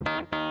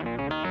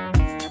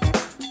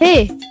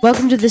Hey,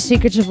 welcome to the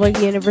Secrets of LEGO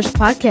Universe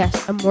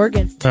podcast. I'm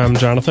Morgan. I'm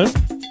Jonathan.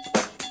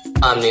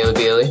 I'm Neil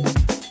Bailey.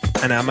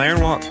 And I'm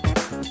Ironwalk.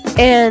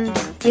 And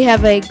we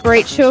have a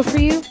great show for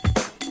you.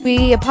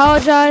 We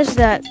apologize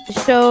that the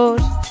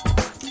shows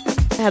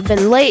have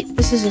been late.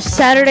 This is a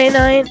Saturday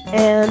night,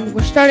 and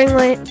we're starting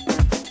late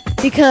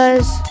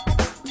because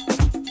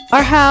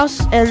our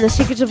house and the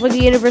Secrets of LEGO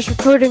Universe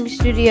recording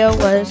studio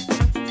was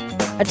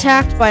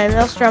attacked by a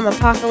Maelstrom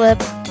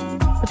apocalypse.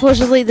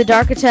 Supposedly, the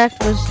Dark Architect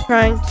was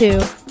trying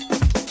to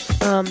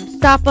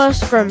stop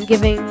us from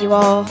giving you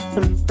all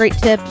some great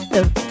tips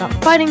to stop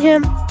fighting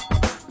him,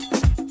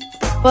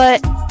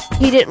 but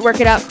he didn't work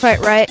it out quite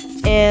right,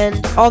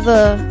 and all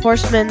the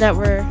horsemen that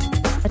were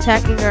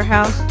attacking our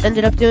house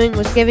ended up doing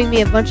was giving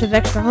me a bunch of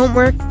extra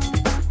homework,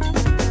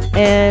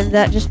 and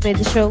that just made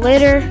the show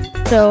later,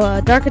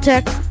 so Dark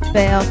Architect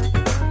failed.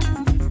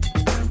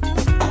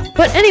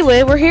 But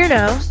anyway, we're here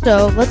now,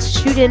 so let's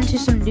shoot into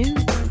some news.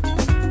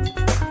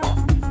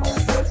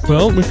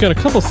 Well, we've got a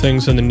couple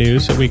things in the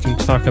news that we can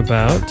talk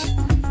about,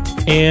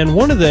 and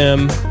one of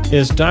them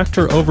is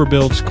Dr.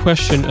 Overbuild's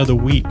question of the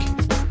week.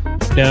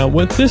 Now,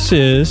 what this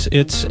is,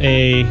 it's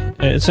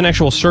an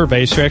actual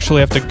survey, so you actually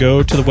have to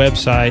go to the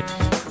website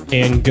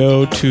and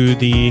go to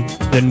the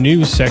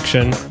news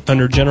section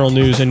under General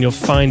News, and you'll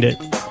find it.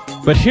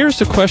 But here's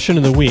the question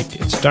of the week.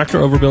 It's Dr.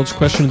 Overbuild's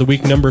question of the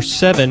week, number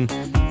 7.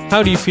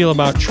 How do you feel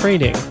about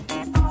trading?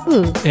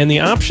 Ooh. And the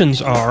options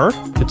are,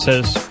 it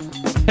says,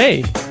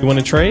 hey, you want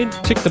to trade?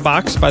 Tick the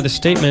box by the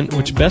statement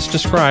which best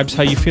describes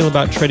how you feel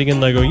about trading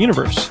in LEGO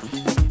Universe.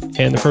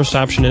 And the first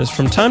option is,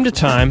 from time to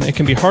time, it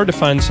can be hard to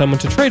find someone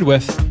to trade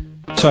with,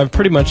 so I've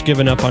pretty much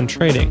given up on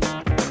trading.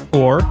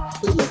 Or,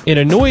 it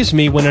annoys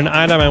me when an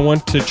item I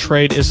want to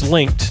trade is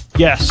linked.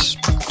 Yes,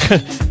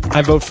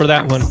 I vote for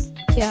that one.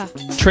 Yeah.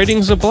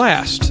 Trading's a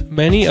blast.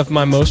 Many of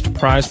my most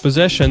prized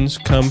possessions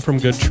come from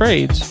good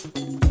trades.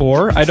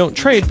 Or, I don't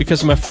trade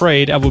because I'm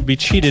afraid I will be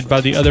cheated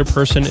by the other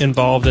person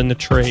involved in the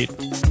trade.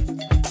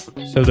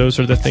 So those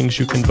are the things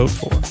you can vote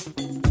for.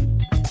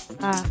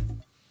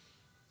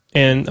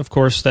 And, of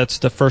course, that's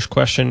the first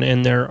question,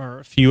 and there are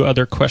a few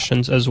other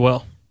questions as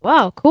well.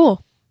 Wow,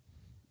 cool.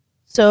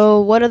 So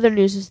what other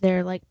news is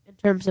there, like, in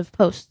terms of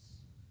posts?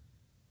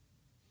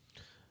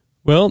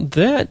 Well,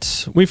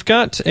 we've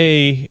got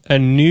a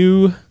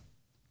new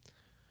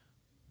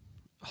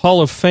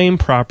Hall of Fame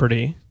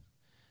property,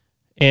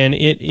 and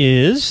it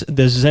is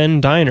the Zen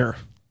Diner.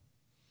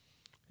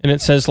 And it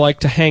says, like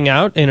to hang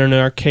out in an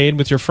arcade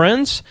with your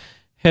friends?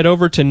 Head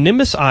over to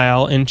Nimbus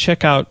Isle and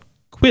check out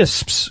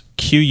Quisp's,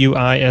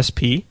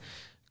 Q-U-I-S-P,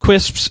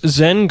 Quisp's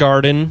Zen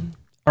Garden,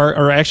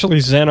 or actually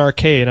Zen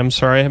Arcade. I'm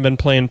sorry, I've been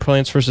playing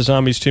Plants vs.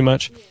 Zombies too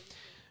much.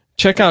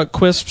 Check out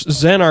Quisp's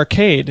Zen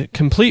Arcade,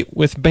 complete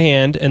with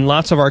band and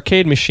lots of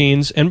arcade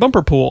machines and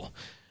bumper pool.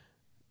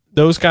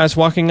 Those guys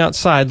walking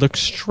outside look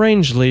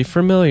strangely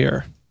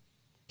familiar.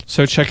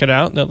 So check it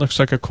out. That looks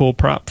like a cool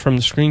prop from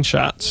the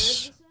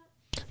screenshots.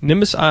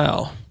 Nimbus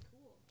Isle,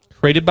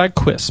 created by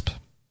Quisp.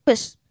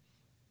 Quisp.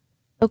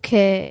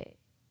 Okay.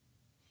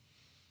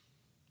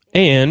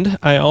 And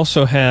I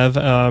also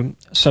have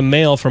some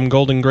mail from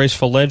Golden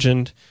Graceful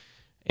Legend,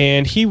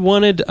 and he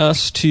wanted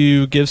us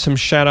to give some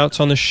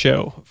shout-outs on the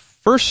show.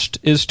 First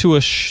is to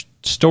a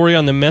story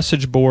on the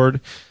message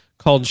board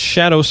called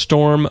Shadow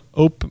Storm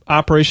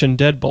Operation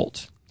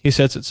Deadbolt. He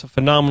says it's a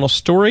phenomenal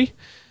story,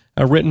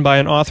 written by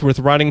an author with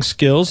writing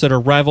skills that are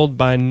rivaled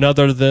by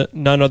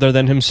none other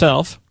than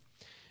himself.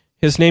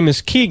 His name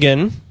is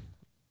Keegan.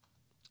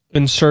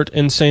 Insert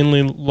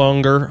insanely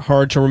longer,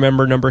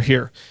 hard-to-remember number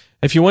here.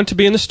 If you want to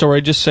be in the story,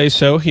 just say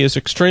so. He is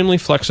extremely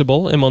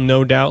flexible and will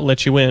no doubt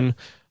let you in.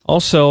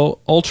 Also,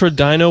 Ultra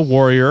Dino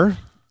Warrior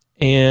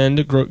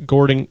and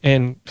Golden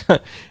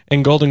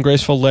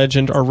Graceful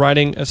Legend are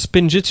writing a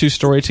Spinjitzu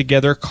story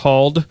together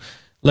called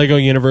LEGO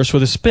Universe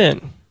with a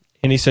Spin.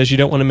 And he says you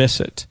don't want to miss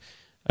it.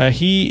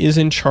 He is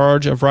in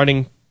charge of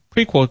writing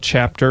prequel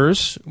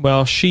chapters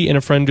while she and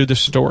a friend do the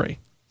story.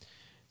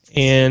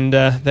 And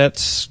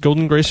that's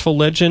Golden Graceful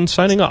Legend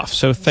signing off.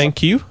 So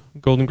thank you,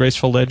 Golden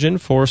Graceful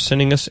Legend, for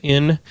sending us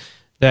in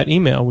that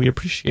email. We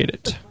appreciate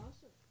it.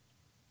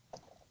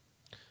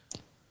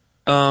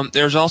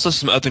 There's also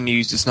some other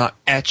news that's not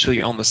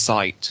actually on the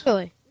site.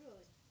 Really?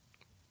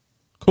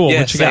 Cool.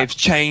 Yes, they've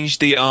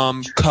changed the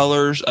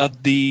colors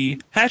of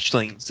the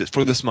hatchlings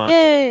for this month.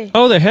 Yay!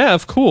 Oh, they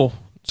have? Cool.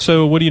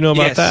 So what do you know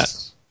about that?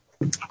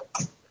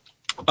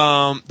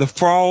 The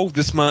frog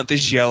this month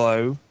is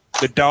yellow.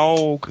 The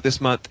dog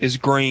this month is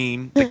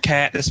green. The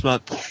cat this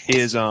month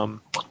is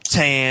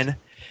tan.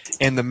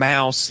 And the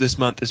mouse this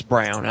month is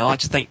brown. I like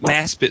to thank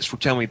Massbits for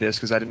telling me this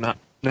because I did not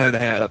know they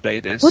had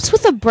updated this. What's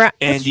with the brown?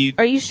 And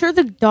Are you sure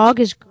the dog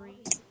is green?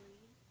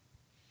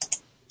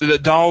 The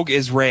dog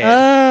is red.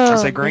 Oh, Did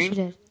I say green?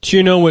 Yes, Do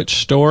you know which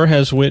store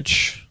has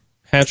which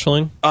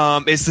hatchling?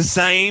 It's the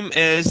same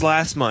as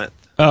last month.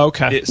 Oh,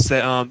 okay. It's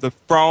the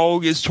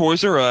frog is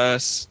Toys R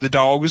Us, the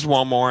dog is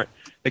Walmart,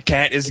 the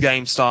cat is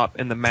GameStop,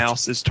 and the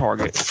mouse is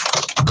Target.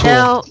 Cool.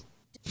 Now,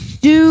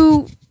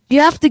 do you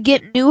have to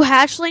get new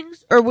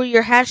hatchlings, or will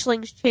your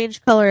hatchlings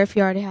change color if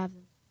you already have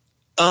them?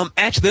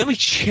 Actually, let me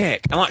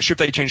check. I'm not sure if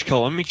they changed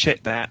color. Let me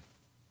check that.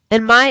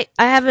 And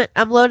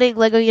I'm loading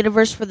Lego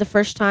Universe for the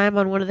first time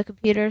on one of the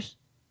computers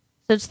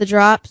since the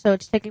drop, so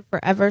it's taking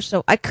forever,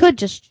 so I could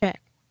just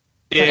check.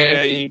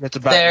 Yeah, that's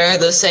about. They're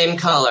the same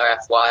color,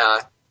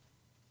 FYI.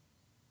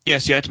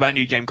 Yes, you have to buy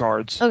new game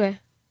cards. Okay.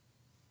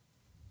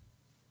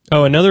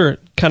 Oh, another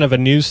kind of a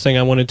news thing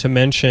I wanted to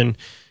mention.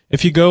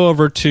 If you go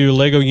over to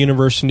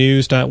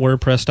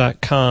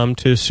LegoUniverseNews.wordpress.com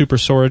to Super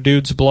Sora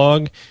Dude's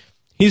blog,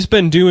 he's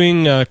been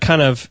doing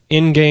kind of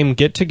in-game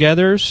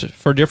get-togethers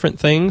for different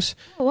things.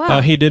 Oh,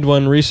 wow. He did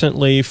one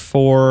recently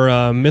for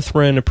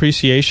Mithrin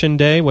Appreciation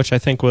Day, which I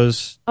think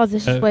was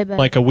This is way better.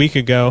 like a week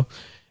ago.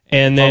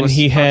 And then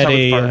he had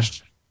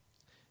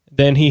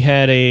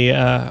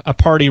a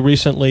party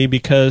recently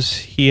because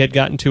he had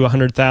gotten to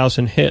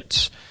 100,000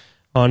 hits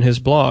on his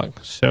blog.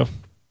 So,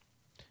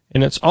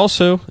 and it's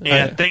also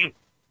I think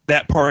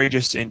that party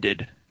just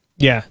ended.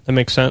 Yeah, that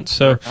makes sense.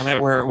 So I'm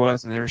at where it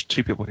was, and there's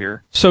 2 people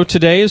here. So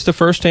today is the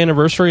first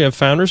anniversary of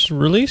Founders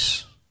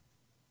release?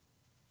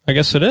 I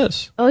guess it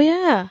is. Oh,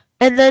 yeah.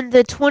 And then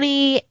the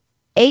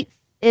 28th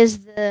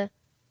is the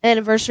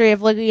anniversary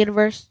of Lego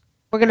Universe.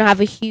 We're going to have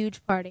a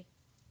huge party.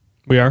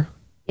 We are?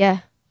 Yeah.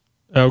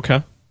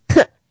 Okay.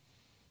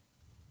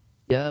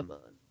 Yeah, man.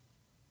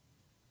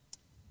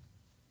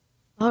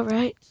 All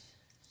right.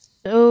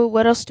 So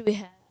what else do we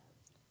have?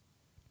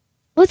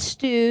 Let's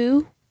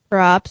do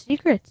Prop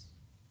Secrets.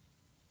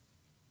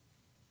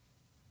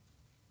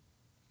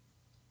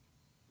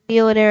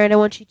 Neil and Aaron, I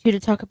want you two to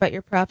talk about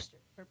your props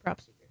for Prop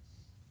Secrets.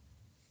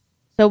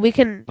 So we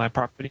can... My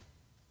property.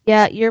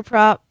 Yeah, your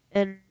prop,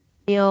 and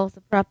Neil,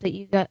 the prop that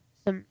you got,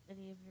 any of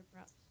your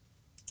props.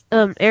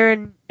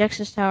 Aaron,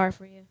 Nexus Tower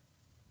for you.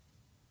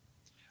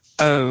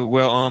 Oh,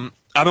 well,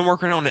 I've been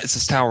working on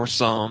Nexus Tower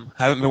some.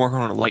 I haven't been working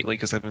on it lately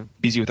because I've been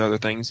busy with other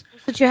things.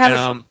 Since you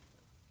haven't...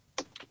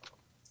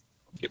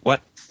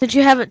 what? Since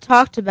you haven't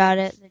talked about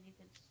it, then you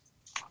can...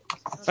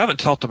 I haven't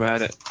talked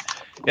about it.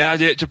 Yeah, I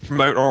did it to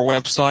promote our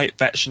website,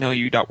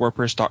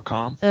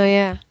 factionlu.wordpress.com. Oh,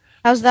 yeah.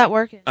 How's that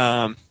working?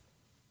 Yeah,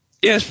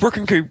 it's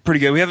working pretty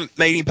good. We haven't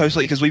made any posts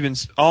lately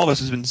because all of us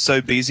has been so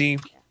busy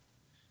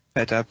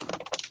that I'm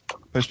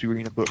supposed to be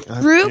reading a book.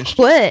 Drew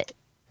quit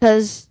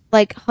because,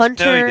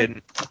 Hunter... No, he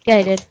didn't. Yeah,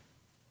 he did.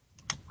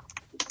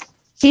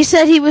 He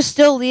said he was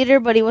still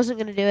leader, but he wasn't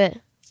going to do it.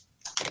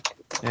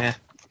 Yeah.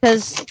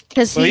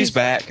 Because he's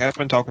back. I've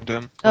been talking to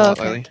him a lot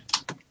lately.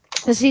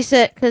 Because he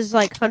said,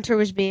 Hunter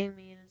was being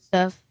mean and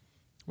stuff.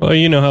 Well,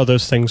 you know how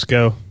those things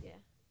go. Yeah.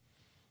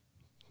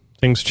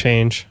 Things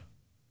change.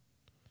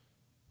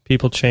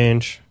 People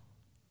change.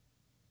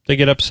 They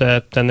get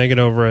upset, then they get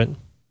over it.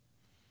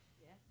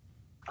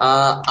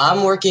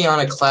 I'm working on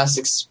a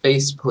classic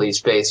Space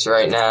Police base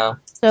right now.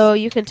 So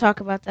you can talk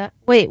about that.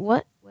 Wait,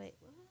 what?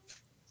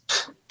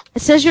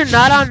 It says you're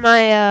not on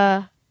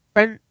my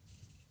friend.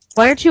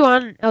 Why aren't you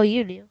on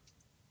LU, Neil?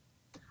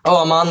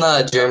 Oh, I'm on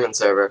the German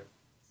server.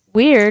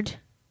 Weird.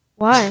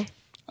 Why?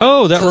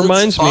 Oh, that Because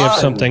reminds it's me of fun.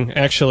 something,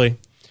 actually.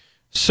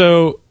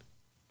 So,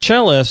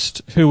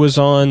 Cellist, who was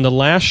on the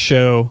last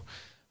show,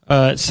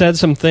 said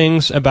some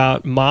things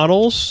about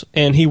models,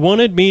 and he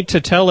wanted me to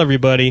tell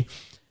everybody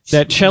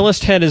that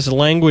Cellist had his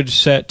language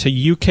set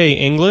to UK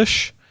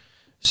English,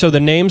 so the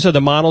names of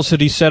the models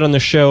that he said on the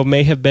show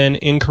may have been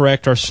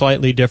incorrect or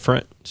slightly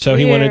different. So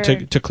he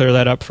wanted to clear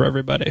that up for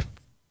everybody.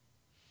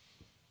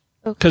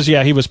 Because,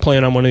 yeah, he was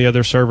playing on one of the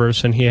other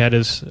servers, and he had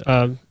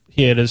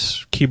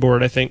his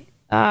keyboard, I think,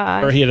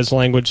 or he had his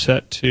language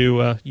set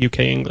to UK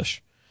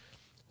English.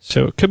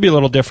 So it could be a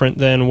little different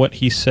than what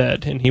he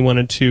said, and he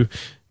wanted to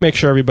make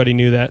sure everybody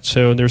knew that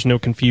so there's no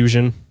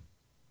confusion.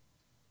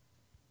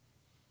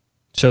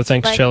 So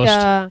thanks,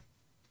 Cellist.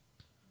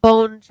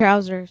 Bone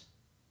trousers.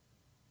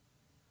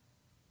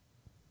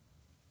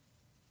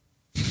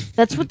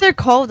 That's what they're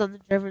called on the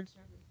German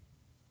server.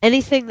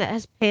 Anything that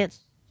has pants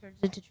turns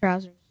into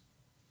trousers.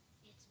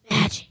 It's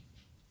magic.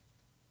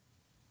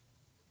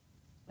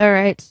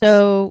 Alright,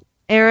 so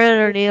Aaron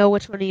or Neil,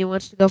 which one of you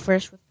wants to go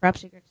first with Prop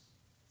Secrets?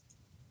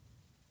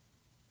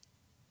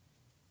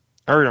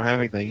 I already don't have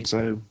anything,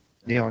 so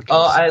Neil.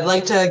 Oh, I'd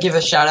like to give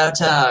a shout out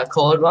to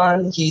Cold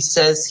One. He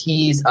says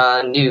he's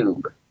a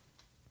noob.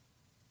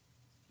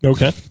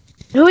 Okay.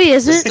 No, he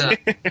isn't. Just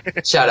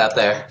a shout out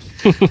there.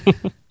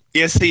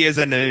 Yes, he is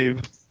a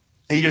noob.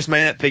 He just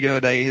made that figure the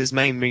other day. His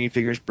main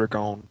minifigure is Brick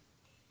On.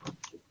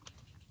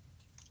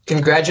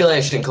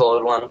 Congratulations,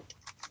 Cold One.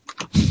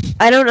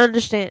 I don't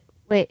understand.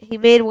 Wait, he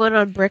made one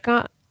on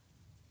Brickon?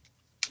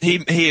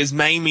 His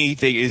main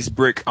minifigure is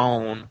Brick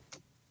On.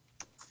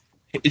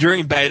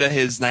 During beta,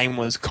 his name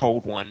was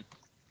Cold One,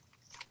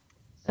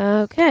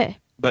 Okay.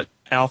 but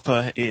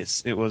alpha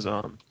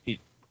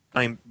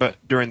but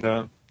during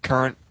the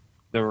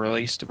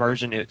released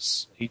version,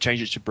 he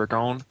changed it to Brick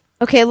On.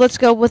 Okay, let's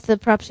go with the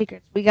Prop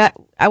Secrets.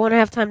 I want to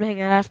have time to hang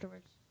out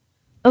afterwards.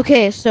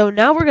 Okay, so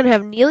now we're going to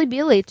have Neely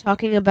Beely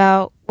talking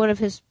about one of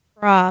his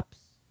props.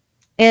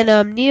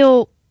 And,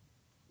 Neil,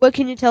 what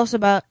can you tell us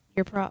about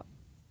your prop?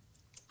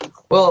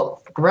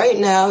 Well, right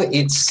now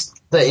it's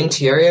the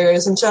interior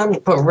isn't done,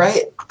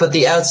 but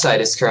the outside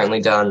is currently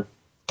done.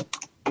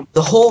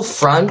 the whole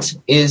front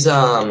is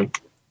a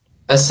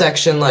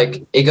section,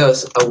 like it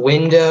goes a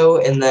window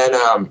and then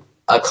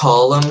a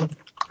column.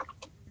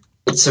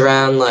 It's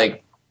around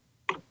like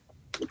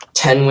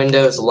 10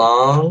 windows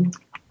long,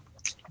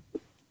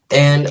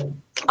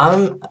 and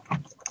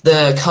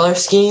the color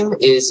scheme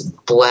is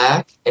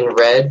black and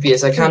red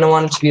because I kind of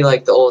wanted to be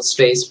like the old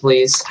Space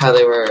Police, how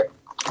they were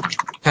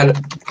kind of.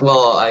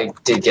 Well, I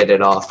did get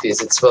it off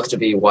because it's supposed to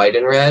be white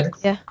and red.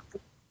 Yeah.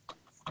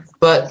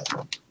 But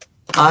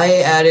I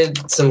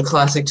added some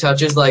classic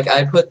touches, like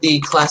I put the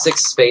classic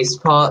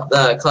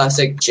the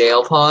classic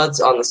jail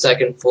pods on the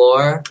second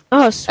floor.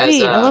 Oh,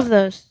 sweet! I love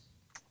those.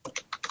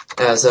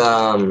 As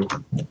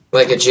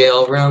like a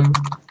jail room,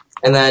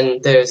 and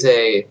then there's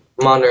a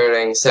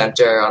monitoring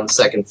center on the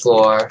second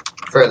floor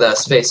for the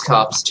space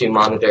cops to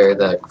monitor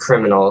the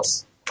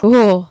criminals.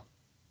 Cool.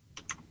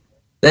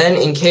 Then,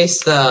 in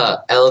case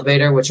the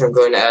elevator, which I'm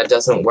going to add,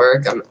 doesn't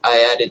work,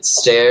 I added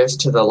stairs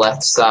to the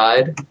left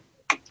side.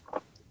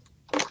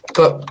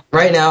 But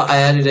right now, I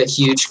added a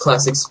huge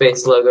Classic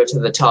Space logo to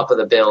the top of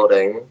the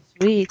building.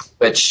 Sweet.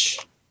 Which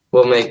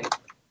will make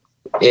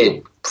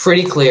it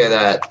pretty clear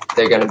that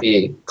they're going to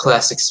be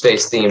Classic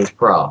Space themed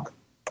prop.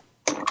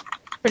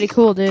 Pretty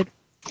cool, dude.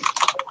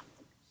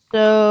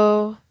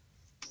 So...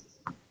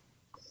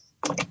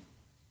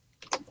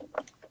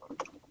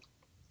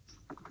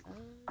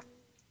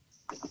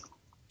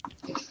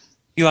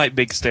 You like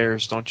big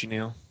stairs, don't you,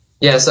 Neil?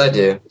 Yes, I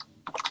do.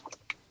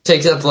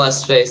 Takes up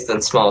less space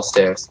than small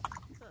stairs.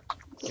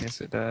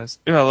 Yes, it does.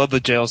 Ooh, I love the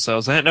jail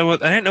cells. I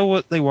didn't know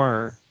what they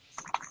were.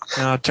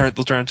 Now they'll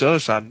turn to the other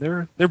side.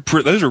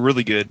 Those are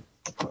really good.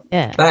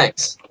 Yeah.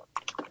 Thanks.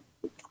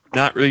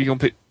 Not really going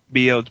to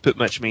be able to put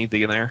much of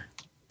anything in there.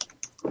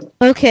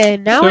 Okay,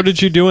 now. So,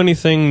 did you do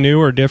anything new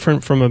or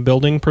different from a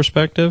building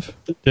perspective?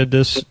 Did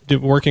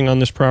working on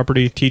this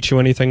property teach you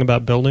anything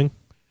about building?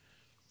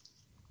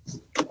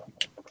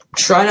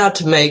 Try not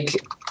to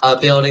make a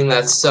building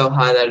that's so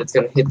high that it's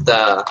going to hit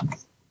the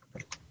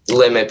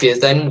limit, because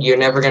then you're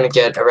never going to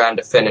get around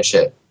to finish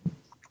it.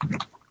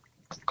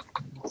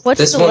 What's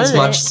this the one's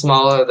limit? much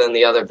smaller than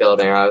the other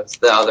building,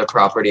 the other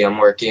property I'm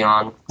working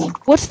on.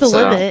 What's the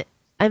limit?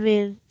 I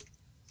mean...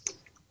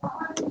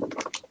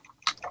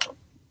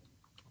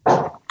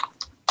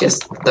 Guess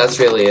that's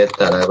really it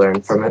that I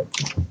learned from it.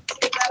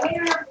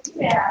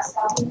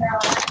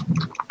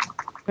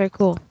 Very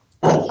cool.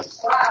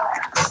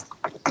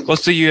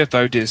 What's the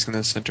UFO disc in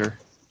the center?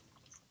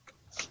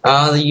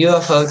 The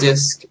UFO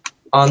disc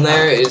on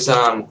there is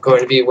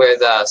going to be where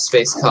the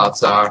space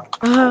cops are,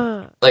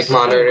 like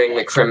monitoring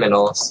the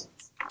criminals.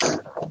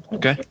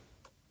 Okay.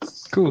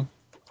 Cool.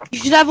 You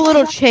should have a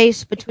little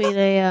chase between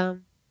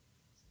an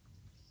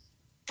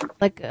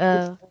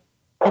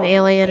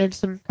alien and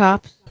some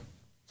cops.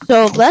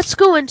 So let's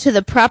go into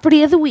the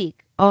property of the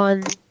week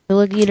on the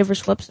LEGO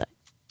Universe website.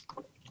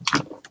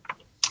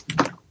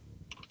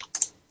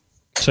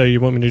 So you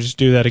want me to just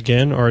do that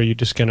again, or are you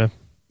just gonna?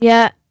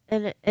 Yeah,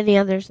 and any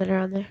others that are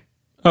on there.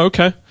 Oh,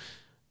 okay.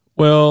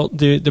 Well,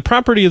 the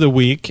property of the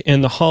week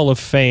in the Hall of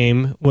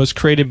Fame was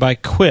created by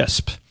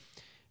Quisp,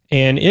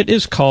 and it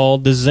is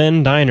called the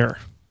Zen Diner.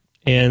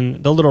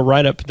 And the little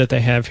write-up that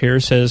they have here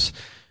says,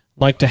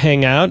 like to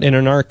hang out in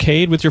an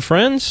arcade with your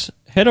friends?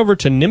 Head over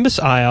to Nimbus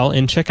Isle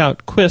and check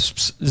out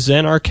Quisp's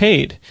Zen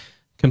Arcade,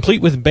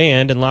 complete with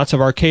band and lots of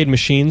arcade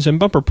machines and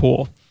bumper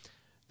pool.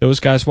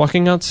 Those guys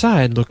walking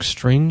outside look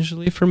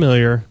strangely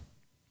familiar.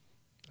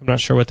 I'm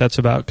not sure what that's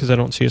about because I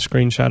don't see a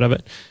screenshot of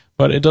it,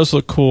 but it does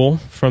look cool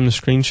from the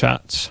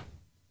screenshots.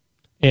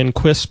 And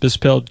Quisp is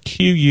spelled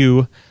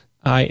Quisp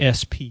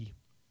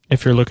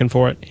if you're looking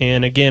for it.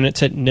 And again,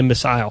 it's at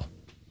Nimbus Isle.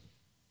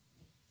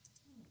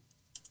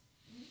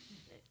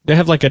 They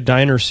have like a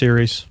diner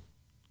series.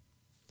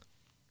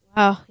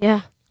 Wow,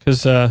 yeah.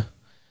 Because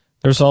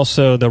there's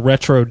also the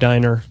Retro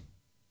Diner.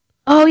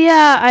 Oh,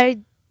 yeah, I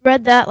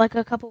read that like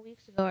a couple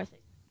weeks ago, I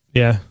think.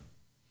 Yeah.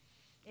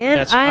 And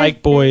that's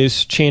Ike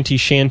Boy's Chanty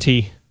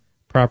Shanty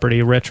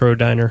property, Retro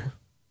Diner.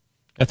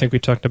 I think we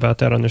talked about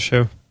that on the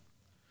show.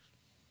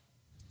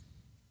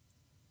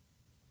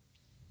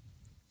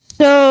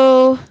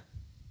 So,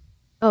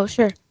 oh,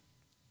 sure.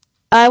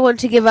 I want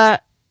to give a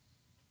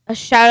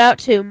shout out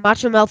to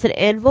Macho Melted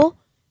Anvil.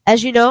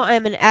 As you know, I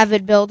am an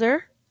avid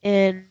builder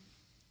in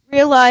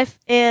real life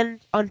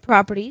and on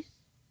properties.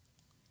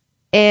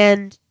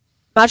 And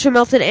Macho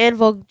Melted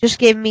Anvil just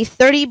gave me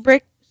 30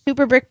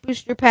 Super Brick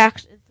Booster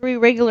Packs and 3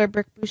 regular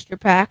Brick Booster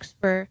Packs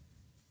for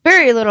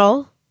very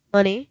little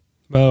money.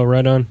 Oh,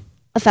 right on.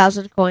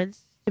 1,000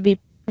 coins, to be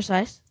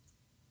precise.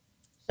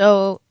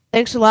 So,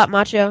 thanks a lot,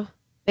 Macho.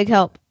 Big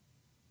help.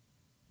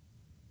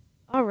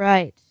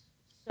 Alright.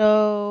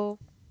 So,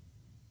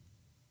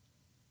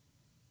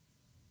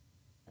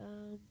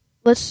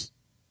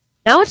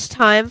 now it's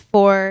time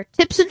for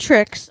tips and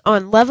tricks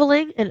on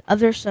leveling and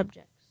other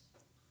subjects.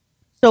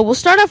 So we'll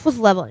start off with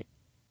leveling.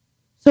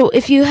 So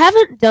if you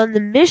haven't done the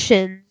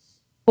missions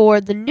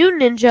for the new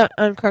ninja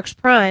on Crux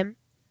Prime,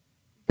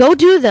 go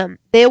do them.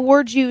 They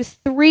award you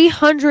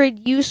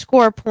 300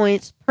 U-score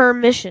points per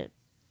mission.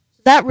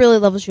 So that really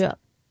levels you up.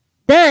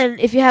 Then,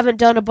 if you haven't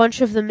done a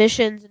bunch of the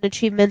missions and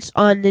achievements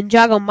on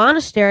Ninjago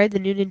Monastery, the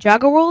new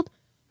Ninjago world,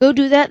 go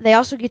do that. They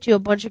also get you a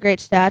bunch of great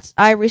stats.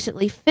 I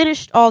recently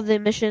finished all the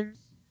missions,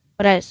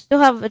 but I still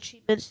have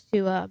achievements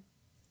to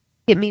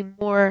get me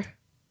more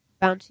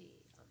bounty.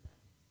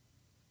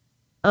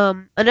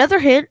 Another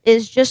hint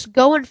is just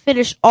go and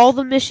finish all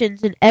the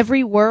missions in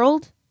every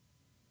world,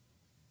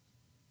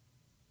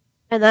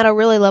 and that'll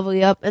really level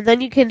you up. And then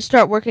you can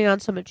start working on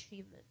some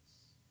achievements.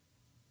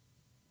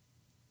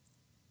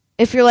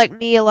 If you're like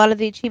me, a lot of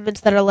the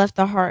achievements that are left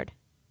are hard.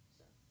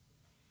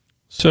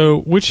 So,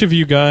 which of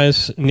you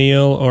guys,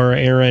 Neil or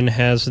Aaron,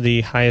 has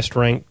the highest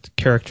ranked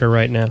character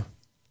right now?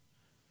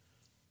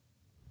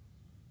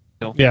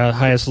 Neil. Yeah,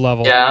 highest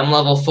level. Yeah, I'm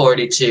level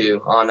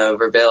 42 on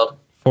overbuild.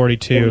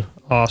 42.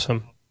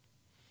 Awesome.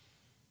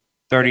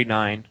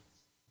 39.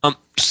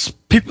 Some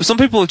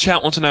people in the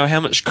chat want to know how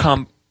much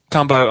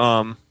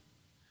combo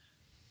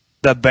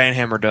the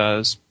Banhammer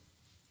does.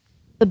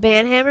 The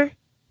Banhammer?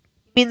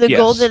 You mean the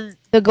Yes.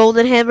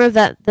 golden hammer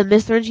that the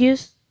Mithrans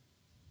use?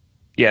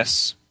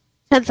 Yes.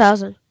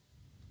 10,000.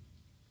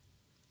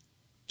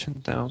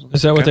 10,000.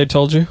 Is that what they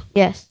told you?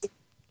 Yes.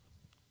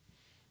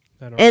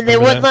 I don't And they remember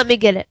wouldn't that. let me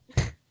get it.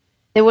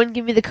 They wouldn't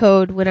give me the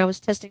code when I was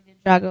testing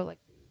Ninjago at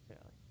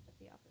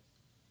the office.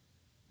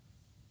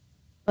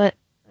 But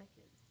I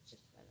can just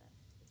buy that.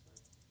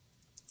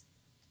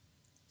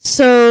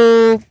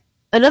 So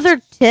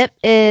another tip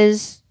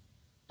is,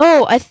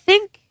 I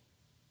think,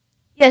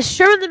 yes,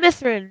 Sherman the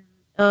Mithrin,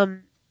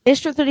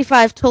 Maestro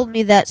 35 told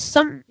me that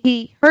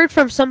he heard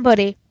from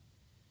somebody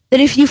that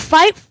if you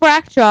fight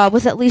Frackjaw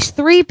with at least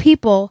 3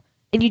 people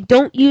and you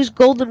don't use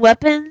golden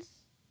weapons,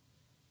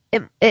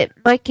 it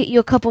might get you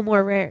a couple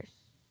more rares.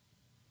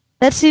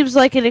 That seems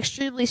like an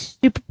extremely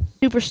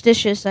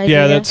superstitious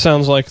idea. Yeah, that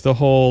sounds like the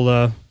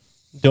whole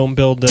don't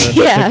build the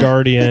Yeah.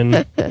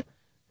 Guardian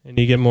and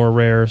you get more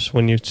rares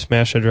when you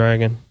smash a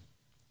dragon.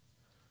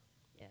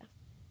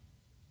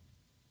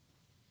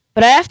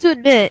 But I have to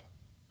admit,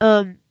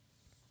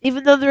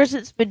 even though there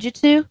isn't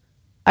Spinjitzu,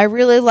 I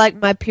really like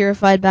my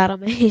Purified Battle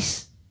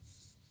Mace.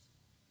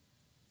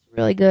 It's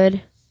really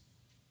good.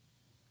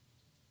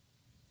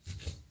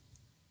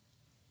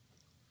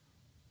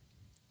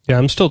 Yeah,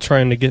 I'm still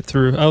trying to get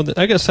through. Oh,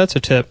 I guess that's a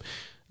tip.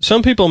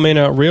 Some people may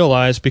not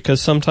realize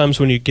because sometimes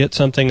when you get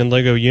something in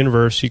LEGO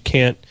Universe, you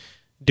can't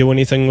do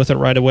anything with it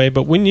right away.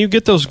 But when you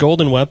get those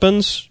golden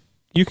weapons,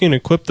 you can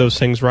equip those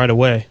things right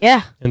away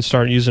Yeah. and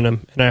start using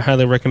them. And I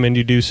highly recommend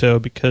you do so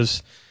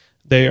because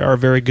they are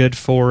very good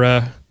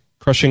for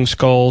crushing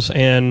skulls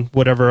and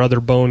whatever other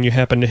bone you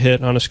happen to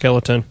hit on a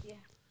skeleton.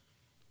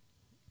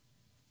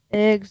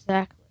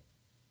 Exactly.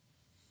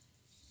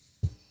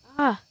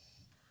 Ah.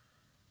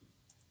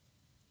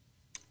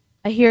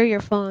 I hear your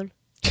phone.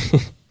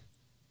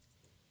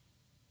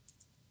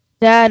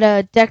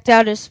 Dad decked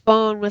out his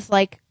phone with,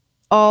 like,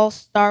 all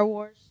Star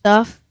Wars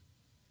stuff.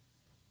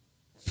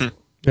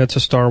 That's a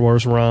Star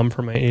Wars ROM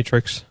for my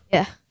Atrix.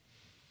 Yeah.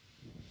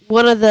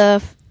 One of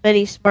the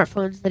many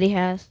smartphones that he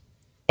has.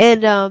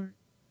 And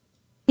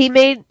he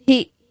made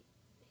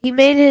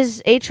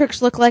his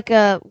Atrix look like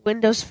a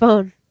Windows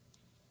phone.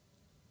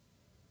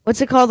 What's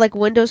it called? Like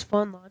Windows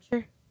Phone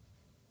Launcher?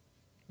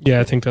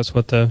 Yeah, I think that's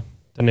what the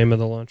name of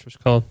the launcher's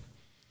called.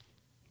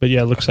 But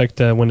yeah, it looks like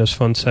the Windows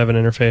Phone 7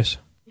 interface.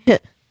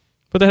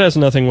 But that has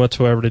nothing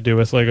whatsoever to do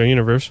with LEGO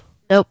Universe.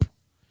 Nope.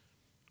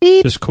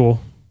 Beep. Just cool.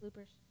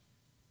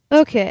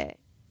 Okay.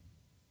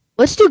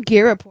 Let's do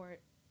gear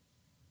report.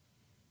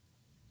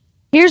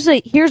 Here's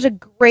a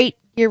great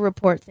gear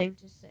report thing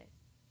to say.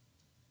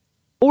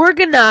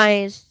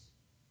 Organize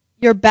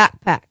your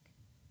backpack.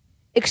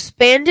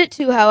 Expand it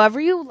to however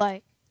you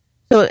like.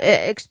 So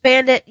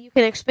expand it. You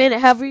can expand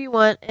it however you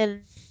want,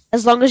 and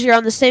as long as you're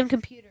on the same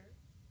computer,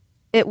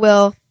 it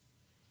will.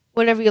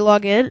 Whenever you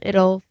log in,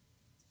 it'll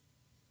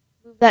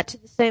move that to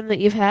the same that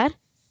you've had.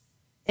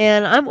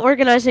 And I'm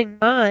organizing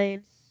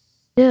mine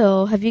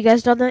still. Have you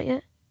guys done that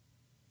yet?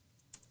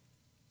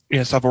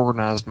 Yes, I've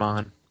organized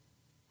mine.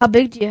 How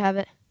big do you have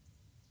it?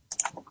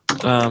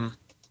 Now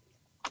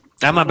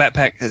my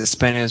backpack is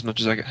expanded as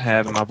much as I could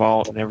have in my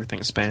vault, and everything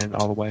expanded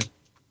all the way.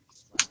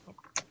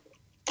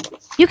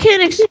 You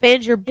can't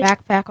expand your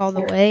backpack all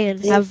the way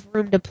and have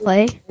room to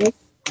play.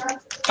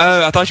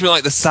 Oh, I thought you meant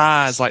like the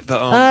size, like the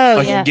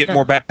Oh, you yeah. can get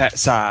more backpack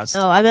size.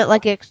 No, I meant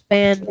like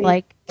expand,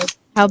 like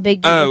how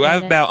big. Oh, you I can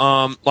have get it.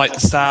 about like the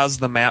size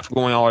of the map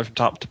going all the way from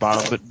top to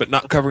bottom, but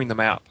not covering the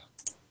map.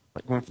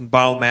 Like going from the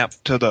bottom of the map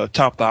to the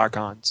top of the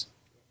icons.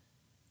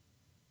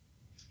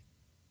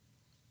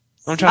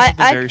 I'm trying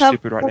something I very cov-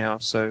 stupid right now,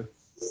 so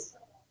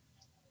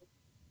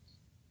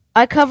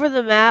I cover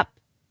the map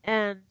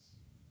and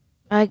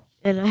I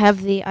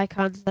have the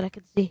icons that I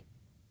can see.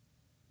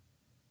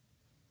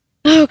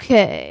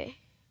 Okay.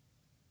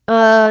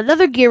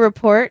 Another gear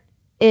report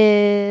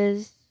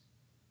is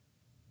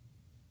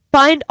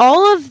find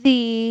all of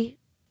the.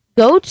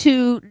 Go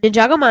to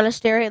Ninjago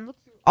Monastery and look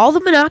through all the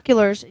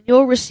binoculars, and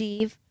you'll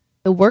receive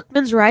the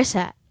Workman's Rice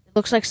Hat. It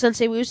looks like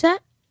Sensei Wu's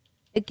hat.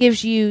 It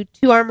gives you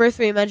 2 armor,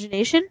 3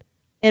 imagination.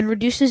 and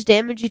reduces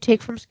damage you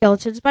take from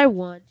skeletons by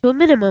 1 to a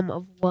minimum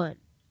of 1.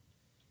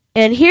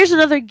 And here's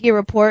another gear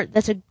report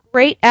that's a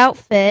great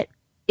outfit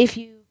if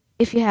you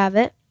have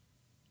it.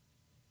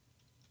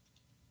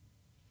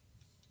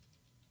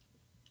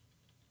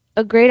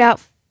 A great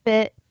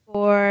outfit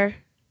for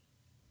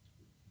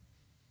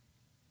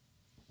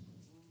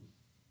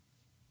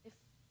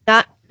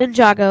not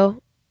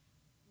Ninjago,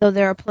 though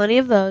there are plenty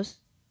of those,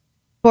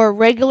 for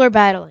regular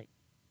battling.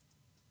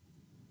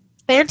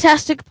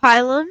 Fantastic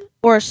Pylon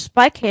or a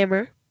Spike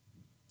Hammer.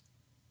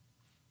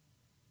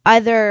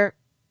 Either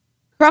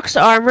Crux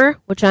Armor,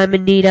 which I'm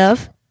in need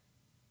of,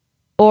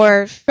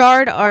 or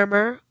Shard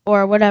Armor,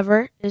 or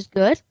whatever, is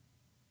good.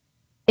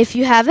 If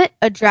you have it,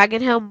 a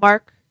Dragon Helm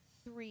Mark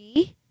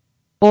III,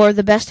 or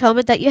the best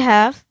helmet that you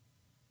have.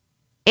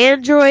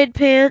 Android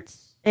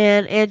Pants,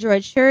 and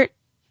Android Shirt,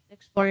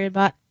 Explorian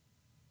Bot.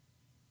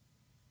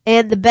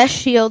 And the best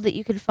shield that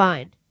you can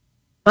find.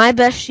 My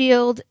best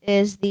shield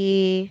is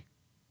the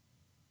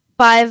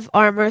 5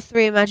 Armor,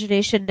 3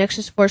 Imagination,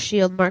 Nexus 4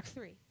 Shield Mark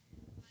III.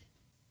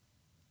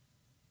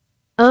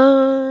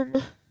 How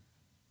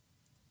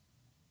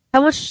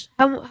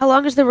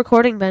long has the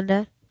recording been,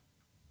 Dad?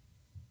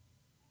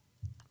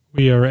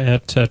 We are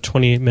at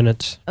 28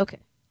 minutes.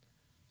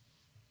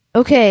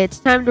 Okay, it's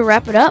time to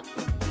wrap it up.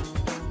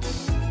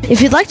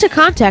 If you'd like to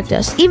contact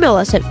us, email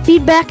us at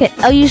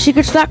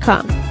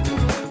feedback@lusecrets.com.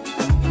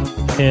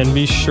 And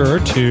be sure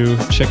to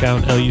check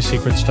out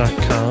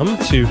lusecrets.com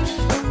to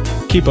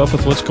keep up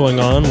with what's going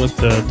on with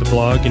the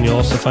blog, and you'll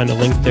also find a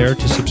link there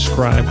to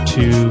subscribe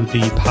to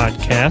the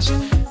podcast.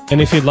 And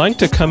if you'd like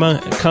to come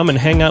and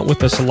hang out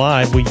with us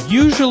live, we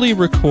usually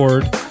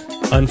record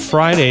on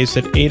Fridays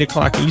at 8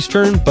 o'clock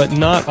Eastern, but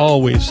not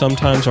always.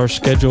 Sometimes our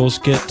schedules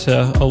get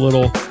a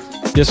little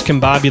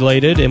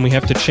discombobulated, and we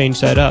have to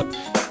change that up.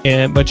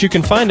 But you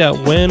can find out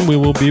when we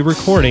will be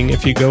recording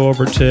if you go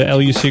over to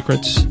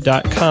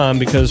lusecrets.com,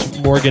 because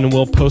Morgan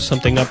will post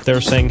something up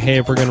there saying,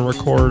 hey, we're going to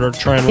record or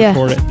try and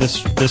record it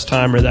this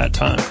time or that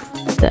time.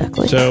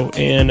 Exactly. So,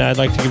 and I'd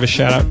like to give a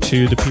shout out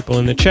to the people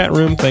in the chat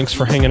room. Thanks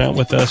for hanging out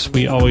with us.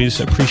 We always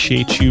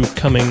appreciate you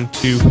coming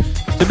to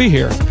be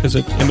here, because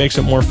it makes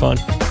it more fun.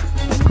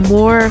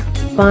 More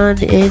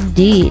fun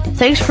indeed.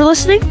 Thanks for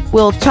listening.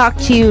 We'll talk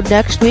to you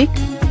next week,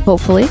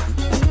 hopefully,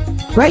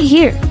 right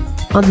here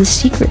on the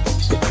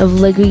Secrets of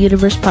LEGO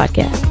Universe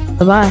podcast.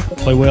 Bye-bye.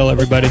 Play well,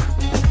 everybody.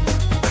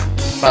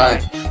 Bye.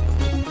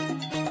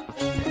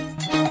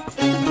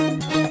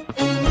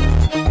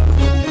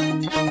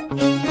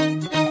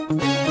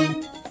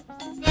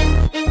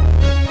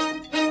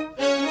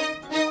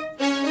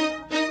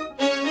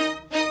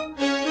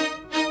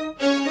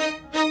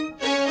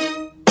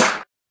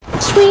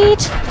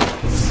 Sweet.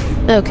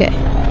 Okay.